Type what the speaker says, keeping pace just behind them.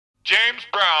James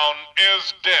Brown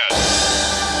is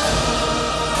dead.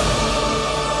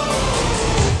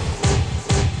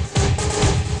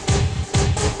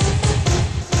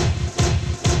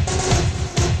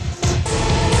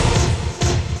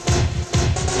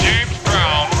 James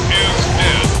Brown is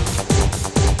dead.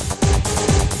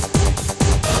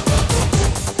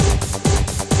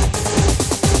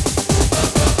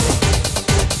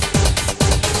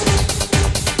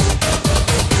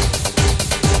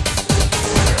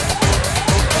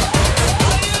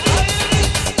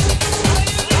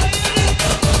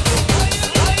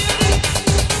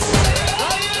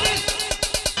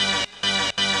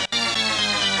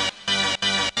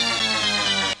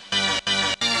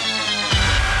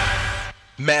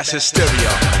 Mass hysteria,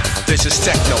 this is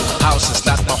techno. House is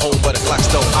not my home, but a clock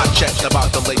stone. I checked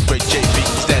about the late great JB,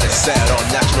 that is sad on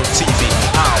national TV.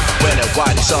 How, when, and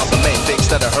why, these are the main things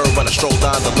that I heard when I strolled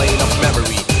down the lane of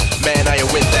memory. Man, are you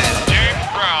with that? James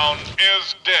Brown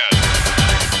is dead.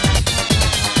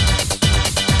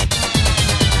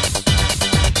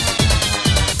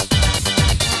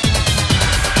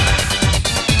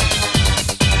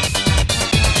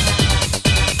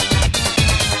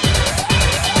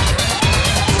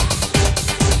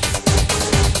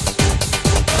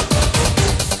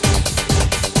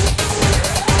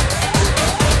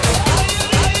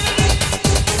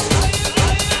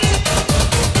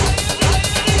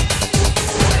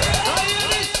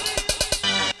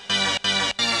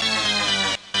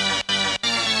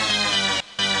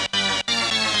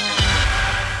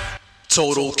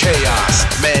 Total chaos,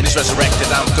 man is resurrected.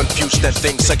 I'm confused and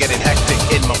things are getting hectic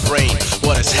in my brain.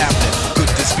 What is happening? Could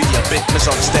this be a big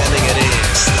misunderstanding? It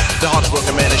is. The hardest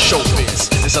working man is showbiz.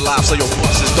 Is alive, so your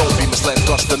bosses don't be misled,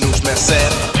 cause the newsman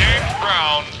said James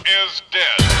Brown is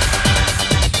dead.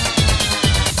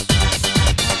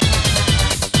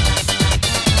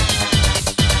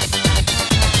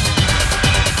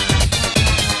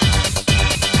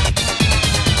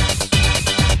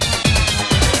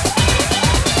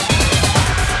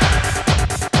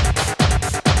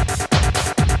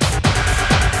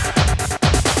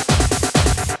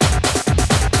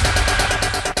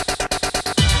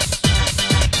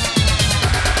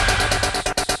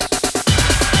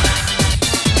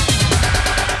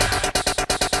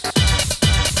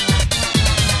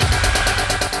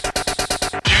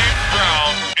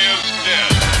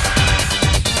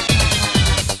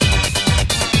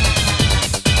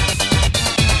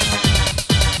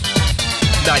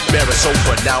 Nightmare is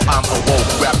over, now I'm awoke.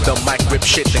 Grab the mic, rip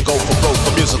shit, and go for broke.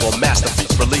 A musical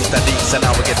masterpiece released at ease, and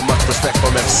now we get much respect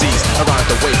from MCs around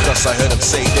the way, cause I heard him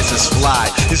say this is fly.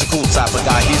 He's a cool type of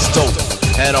guy, he's dope,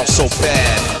 and also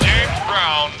bad. James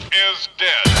Brown is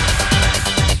dead.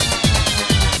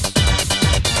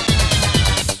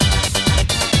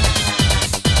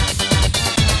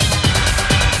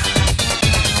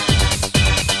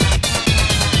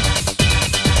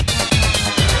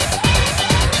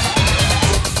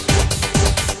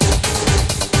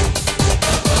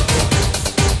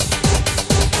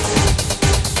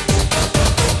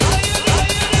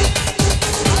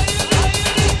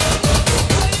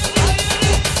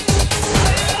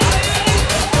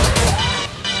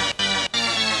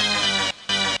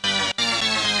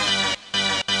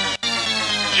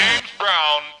 James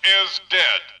Brown is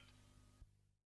dead.